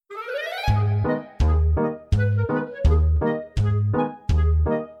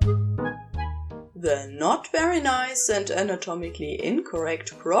The not very nice and anatomically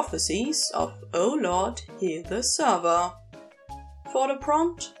incorrect prophecies of "Oh Lord, heal the server." For the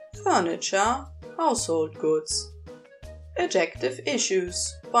prompt, furniture, household goods. Adjective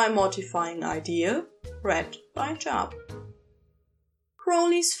Issues by Mortifying Ideal, read by Jab.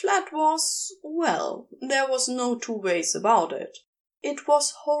 Crowley's flat was, well, there was no two ways about it. It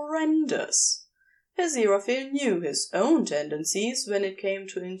was horrendous. Aziraphale knew his own tendencies when it came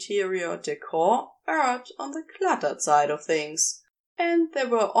to interior decor erred on the cluttered side of things, and there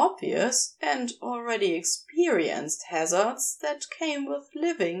were obvious and already experienced hazards that came with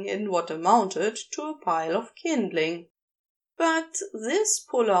living in what amounted to a pile of kindling. But this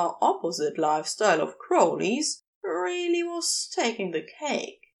polar opposite lifestyle of Crowley's really was taking the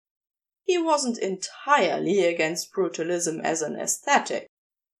cake. He wasn't entirely against brutalism as an aesthetic.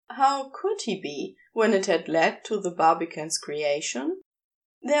 How could he be, when it had led to the Barbican's creation?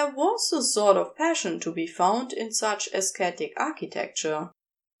 There was a sort of passion to be found in such ascetic architecture.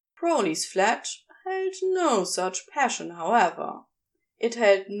 Crowley's flat held no such passion, however. It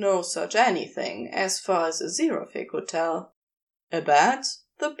held no such anything, as far as Aziraphale could tell. A bed,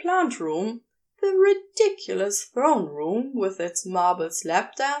 the plant room, the ridiculous throne room with its marble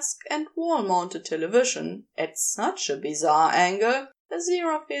slab desk and wall-mounted television at such a bizarre angle,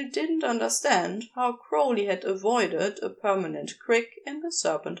 Aziraphale didn't understand how Crowley had avoided a permanent crick in the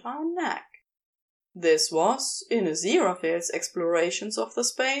serpentine neck. This was, in Aziraphale's explorations of the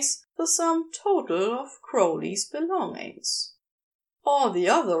space, the sum total of Crowley's belongings. All the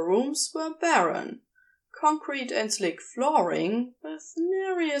other rooms were barren. Concrete and slick flooring, with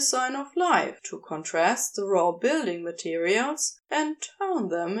nary a sign of life to contrast the raw building materials and turn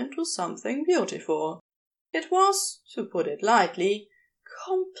them into something beautiful. It was, to put it lightly,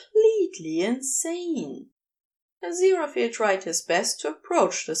 completely insane. Aziraphale tried his best to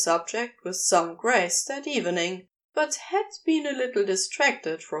approach the subject with some grace that evening, but had been a little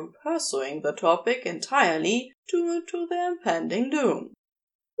distracted from pursuing the topic entirely due to their impending doom.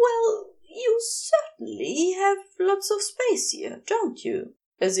 "Well, you certainly have lots of space here, don't you?"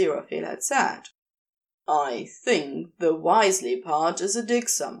 Aziraphale had said. "I think the wisely part is a dig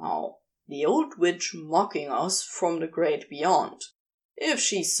somehow. The old witch mocking us from the great beyond. If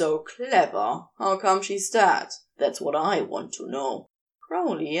she's so clever, how come she's dead? That's what I want to know,"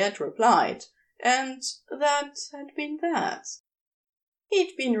 Crowley had replied, and that had been that.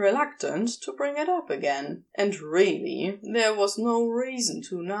 He'd been reluctant to bring it up again, and really there was no reason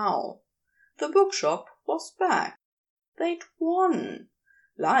to now. The bookshop was back. They'd won.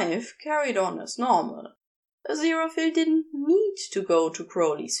 Life carried on as normal. Aziraphale didn't need to go to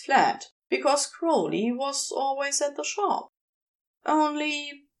Crowley's flat, because Crowley was always at the shop.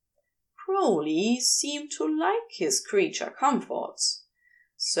 Only Crowley seemed to like his creature comforts.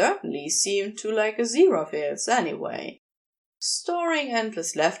 Certainly seemed to like Aziraphale's anyway. Storing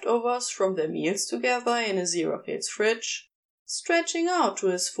endless leftovers from their meals together in Aziraphale's fridge, stretching out to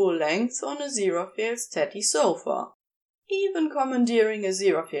his full length on Aziraphale's tatty sofa, even commandeering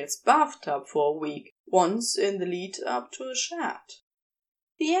Aziraphale's bathtub for a week, once in the lead-up to a chat.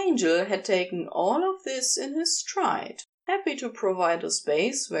 The angel had taken all of this in his stride, happy to provide a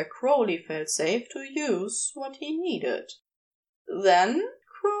space where Crowley felt safe to use what he needed. Then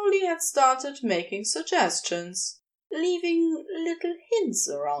Crowley had started making suggestions, leaving little hints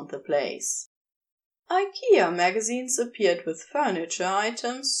around the place. IKEA magazines appeared with furniture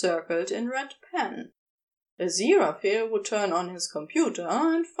items circled in red pen. Aziraphale would turn on his computer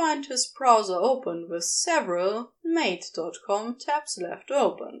and find his browser open with several mate.com tabs left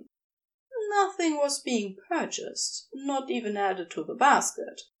open. Nothing was being purchased, not even added to the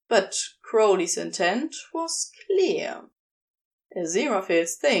basket, but Crowley's intent was clear.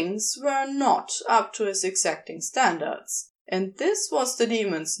 Aziraphale's things were not up to his exacting standards, and this was the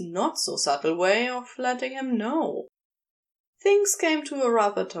demon's not-so-subtle way of letting him know. Things came to a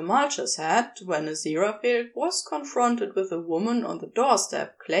rather tumultuous head when Aziraphale was confronted with a woman on the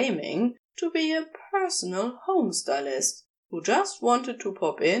doorstep claiming to be a personal home stylist who just wanted to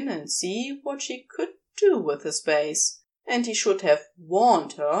pop in and see what she could do with the space, and he should have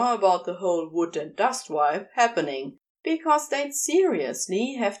warned her about the whole wood and dust wipe happening, because they'd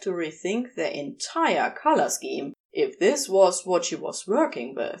seriously have to rethink their entire color scheme if this was what she was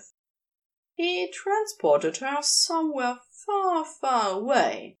working with. He transported her somewhere far, far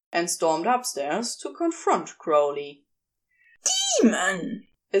away and stormed upstairs to confront Crowley. "Demon!"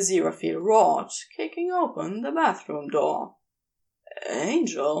 Aziraphale roared, kicking open the bathroom door.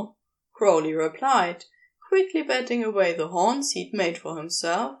 "Angel," Crowley replied, quickly batting away the horns he'd made for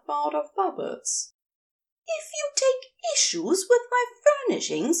himself out of bubbles. "If you take issues with my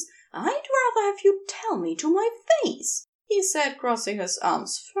furnishings, I'd rather have you tell me to my face, he said, crossing his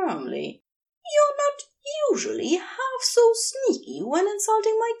arms firmly. You're not usually half so sneaky when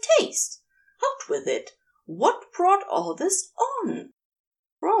insulting my taste. Out with it. What brought all this on?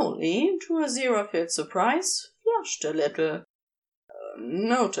 Crowley, to Aziraphale's surprise, flushed a little.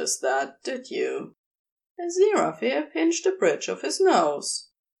 Noticed that, did you? Aziraphale pinched the bridge of his nose.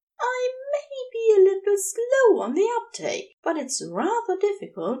 I may be a little slow on the uptake, but it's rather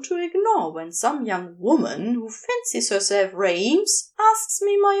difficult to ignore when some young woman who fancies herself Reims asks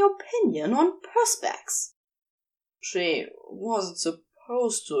me my opinion on perspex. She wasn't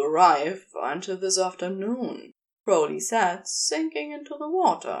supposed to arrive until this afternoon, Crowley said, sinking into the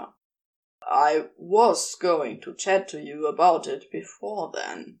water. I was going to chat to you about it before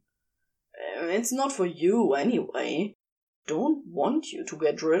then. It's not for you anyway. Don't want you to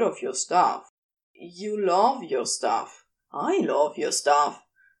get rid of your stuff. You love your stuff. I love your stuff.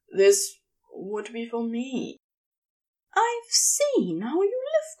 This would be for me. I've seen how you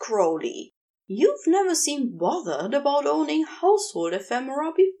live, Crowley. You've never seemed bothered about owning household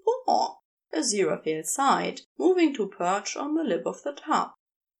ephemera before, Aziraphale sighed, moving to perch on the lip of the tub.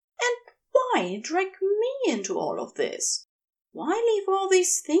 And why drag me into all of this? Why leave all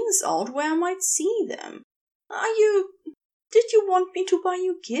these things out where I might see them? Did you want me to buy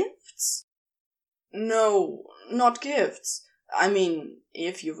you gifts? No, not gifts. I mean,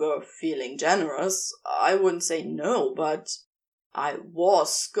 if you were feeling generous, I wouldn't say no, but I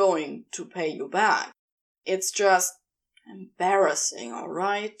was going to pay you back. It's just embarrassing, all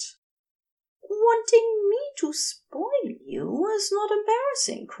right? Wanting me to spoil you is not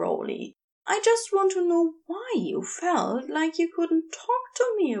embarrassing, Crowley. I just want to know why you felt like you couldn't talk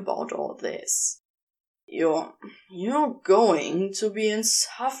to me about all this. You're going to be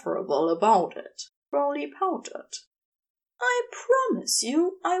insufferable about it, Crowley pouted. I promise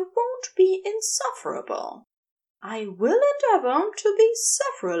you I won't be insufferable. I will endeavour to be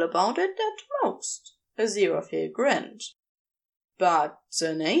sufferable about it at most, Aziraphale grinned. But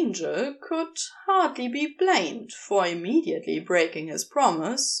an angel could hardly be blamed for immediately breaking his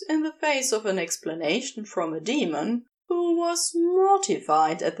promise in the face of an explanation from a demon who was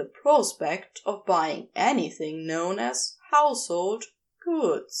mortified at the prospect of buying anything known as household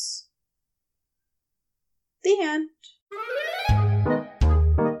goods. The end.